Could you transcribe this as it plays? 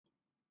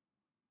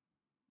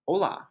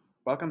Hola!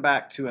 Welcome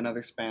back to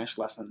another Spanish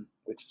lesson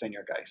with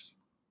Señor Geis.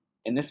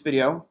 In this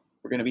video,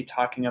 we're going to be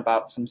talking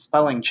about some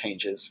spelling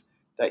changes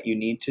that you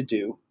need to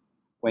do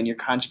when you're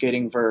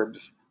conjugating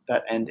verbs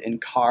that end in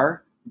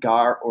car,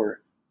 GAR,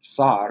 or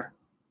ZAR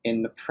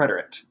in the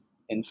preterite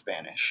in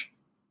Spanish.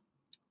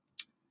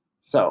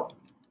 So,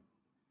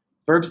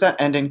 verbs that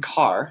end in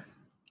car,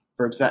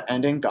 verbs that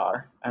end in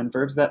GAR, and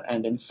verbs that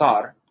end in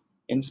ZAR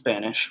in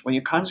Spanish, when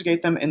you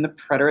conjugate them in the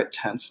preterite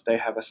tense, they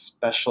have a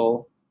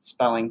special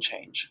spelling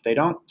change. They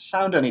don't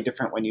sound any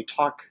different when you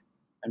talk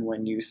and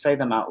when you say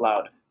them out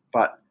loud,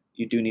 but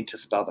you do need to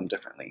spell them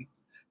differently.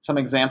 Some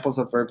examples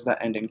of verbs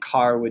that end in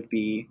car would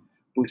be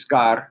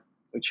buscar,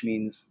 which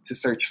means to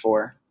search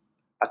for,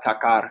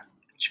 ATACAR,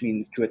 which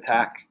means to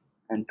attack,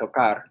 and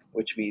tocar,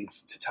 which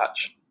means to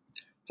touch.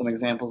 Some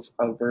examples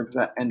of verbs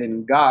that end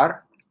in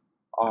GAR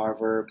are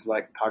verbs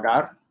like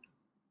pagar,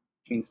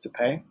 which means to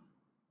pay,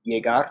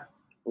 llegar,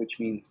 which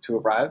means to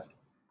arrive,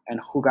 and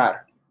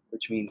jugar,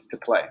 which means to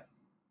play.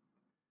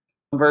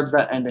 Some verbs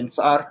that end in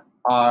ZAR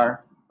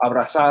are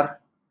abrazar,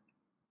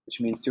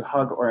 which means to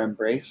hug or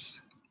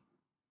embrace,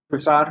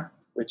 cruzar,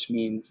 which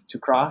means to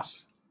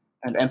cross,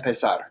 and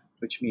empezar,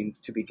 which means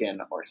to begin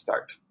or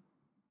start.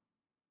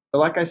 So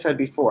like I said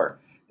before,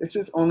 this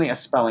is only a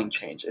spelling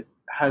change. It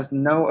has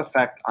no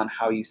effect on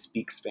how you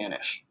speak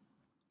Spanish,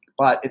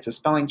 but it's a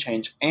spelling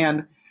change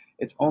and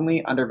it's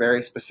only under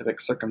very specific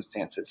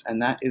circumstances,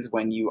 and that is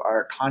when you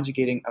are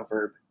conjugating a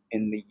verb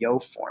in the yo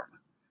form.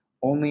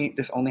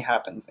 This only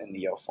happens in the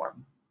yo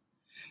form.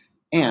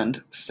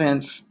 And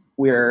since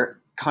we're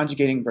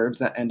conjugating verbs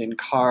that end in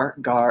car,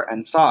 gar,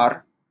 and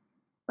zar,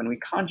 when we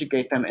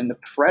conjugate them in the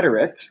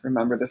preterite,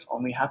 remember this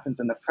only happens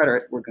in the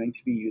preterite, we're going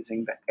to be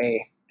using the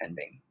a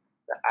ending,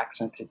 the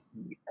accented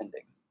e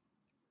ending.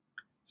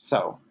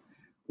 So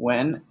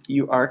when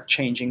you are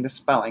changing the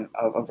spelling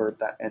of a verb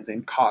that ends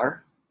in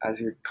car, as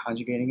you're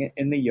conjugating it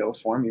in the yo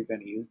form, you're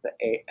going to use the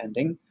a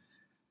ending.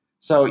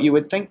 So you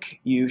would think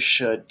you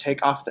should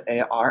take off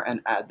the AR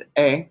and add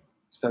the A,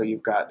 so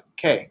you've got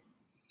K.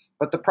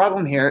 But the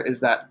problem here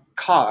is that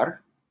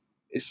car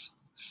is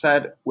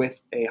said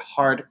with a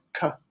hard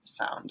K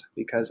sound,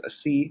 because a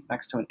C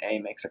next to an A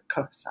makes a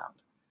K sound.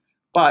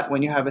 But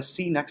when you have a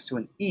C next to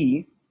an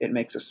E, it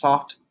makes a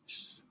soft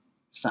S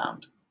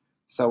sound.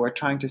 So we're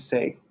trying to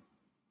say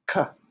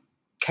K,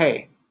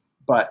 K,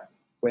 but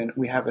when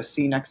we have a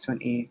C next to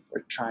an E,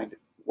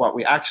 what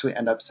we actually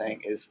end up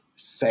saying is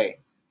say.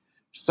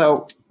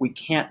 So we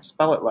can't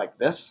spell it like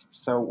this,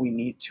 so we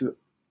need to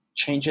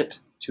change it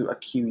to a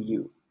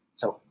QU.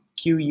 So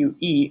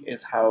QUE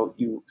is how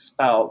you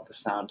spell the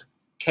sound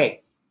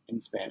K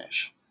in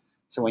Spanish.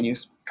 So when you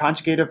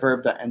conjugate a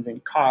verb that ends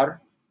in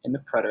car in the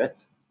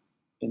preterite,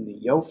 in the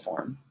yo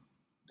form,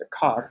 the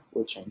car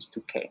will change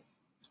to K,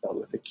 spelled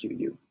with a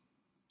QU.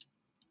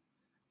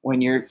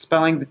 When you're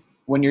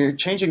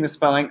changing the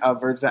spelling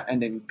of verbs that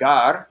end in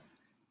GAR,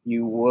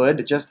 you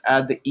would just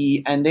add the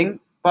E ending,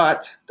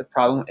 but the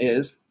problem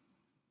is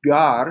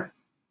GAR,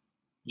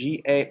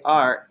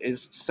 G-A-R,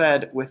 is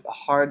said with a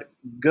hard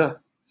G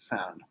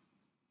sound,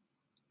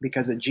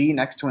 because a G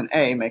next to an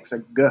A makes a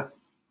G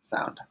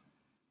sound.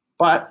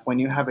 But when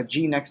you have a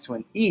G next to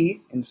an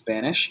E in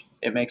Spanish,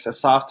 it makes a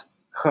soft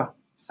H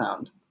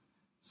sound.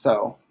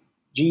 So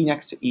G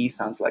next to E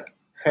sounds like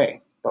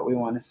G, but we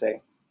want to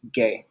say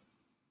gay.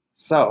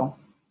 So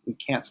we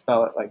can't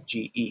spell it like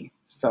G-E.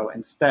 So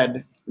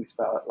instead, we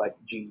spell it like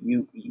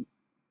G-U-E.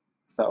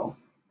 So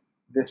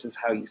this is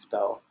how you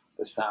spell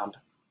the sound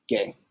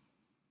gay.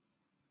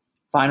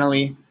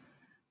 Finally,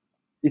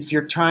 if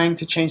you're trying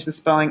to change the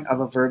spelling of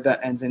a verb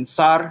that ends in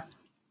zar,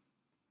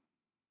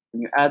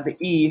 when you add the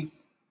E,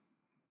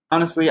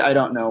 honestly, I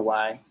don't know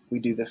why we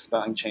do this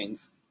spelling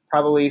change.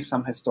 Probably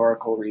some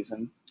historical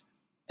reason.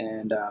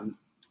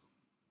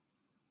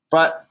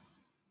 But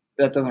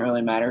that doesn't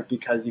really matter,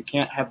 because you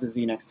can't have the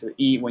Z next to the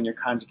E when you're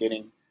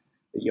conjugating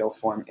the yo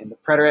form in the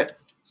preterite.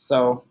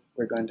 So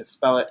we're going to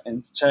spell it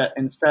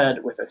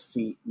instead with a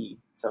C-E,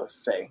 so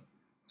say.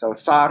 So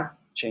zar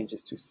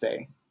changes to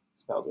say,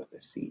 spelled with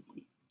a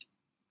C-E.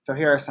 So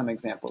here are some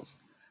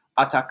examples.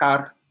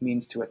 ATACAR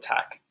means to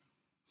attack.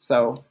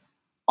 So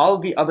all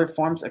of the other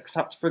forms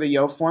except for the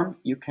yo form,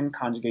 you can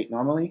conjugate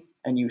normally,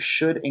 and you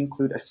should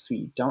include a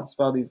C. Don't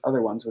spell these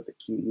other ones with a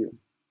QU.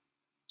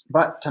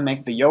 But to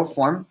make the yo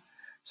form,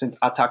 since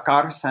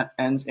ATACAR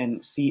ends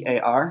in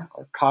CAR,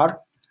 or car,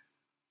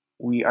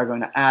 we are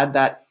going to add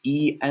that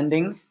E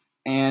ending,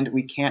 and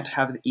we can't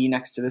have the E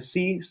next to the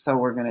C, so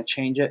we're going to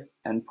change it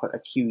and put a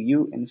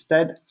QU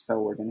instead.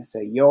 So we're going to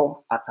say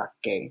yo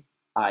ataque,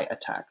 I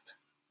attacked,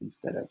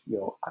 instead of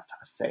yo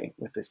atase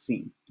with a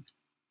C.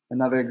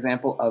 Another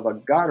example of a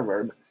GAR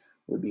verb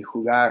would be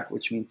jugar,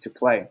 which means to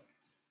play.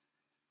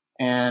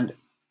 And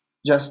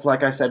just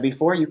like I said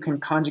before, you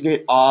can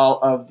conjugate all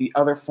of the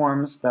other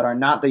forms that are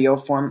not the yo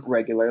form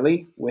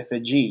regularly with a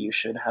G. You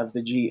should have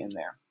the G in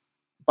there.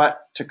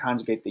 But to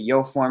conjugate the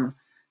yo form,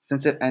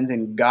 since it ends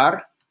in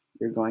GAR,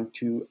 you're going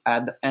to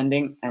add the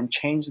ending and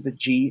change the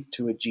G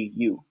to a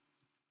GU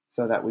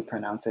so that we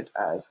pronounce it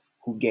as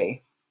jugué.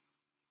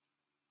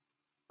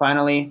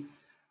 Finally,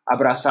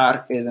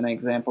 Abrazar is an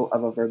example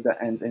of a verb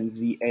that ends in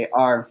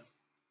ZAR.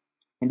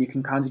 And you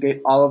can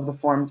conjugate all of the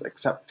forms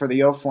except for the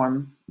yo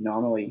form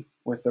normally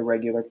with the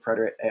regular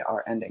preterite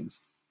AR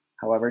endings.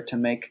 However, to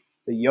make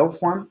the yo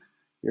form,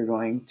 you're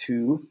going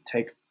to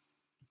take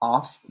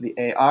off the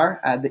AR,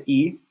 add the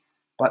E,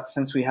 but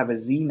since we have a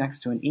Z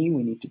next to an E,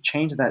 we need to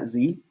change that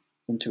Z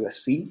into a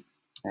C,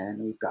 and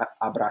we've got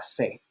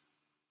abracé,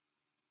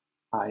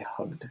 I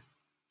hugged.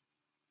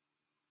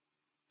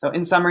 So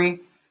in summary,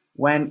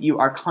 when you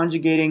are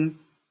conjugating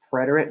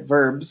preterite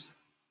verbs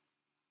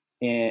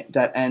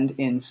that end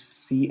in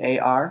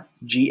CAR,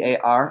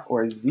 GAR,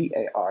 or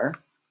ZAR,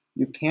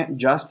 you can't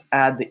just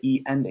add the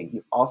E ending.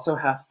 You also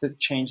have to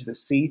change the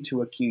C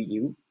to a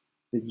QU,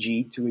 the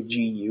G to a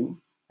GU,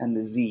 and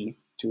the Z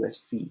to a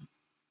C.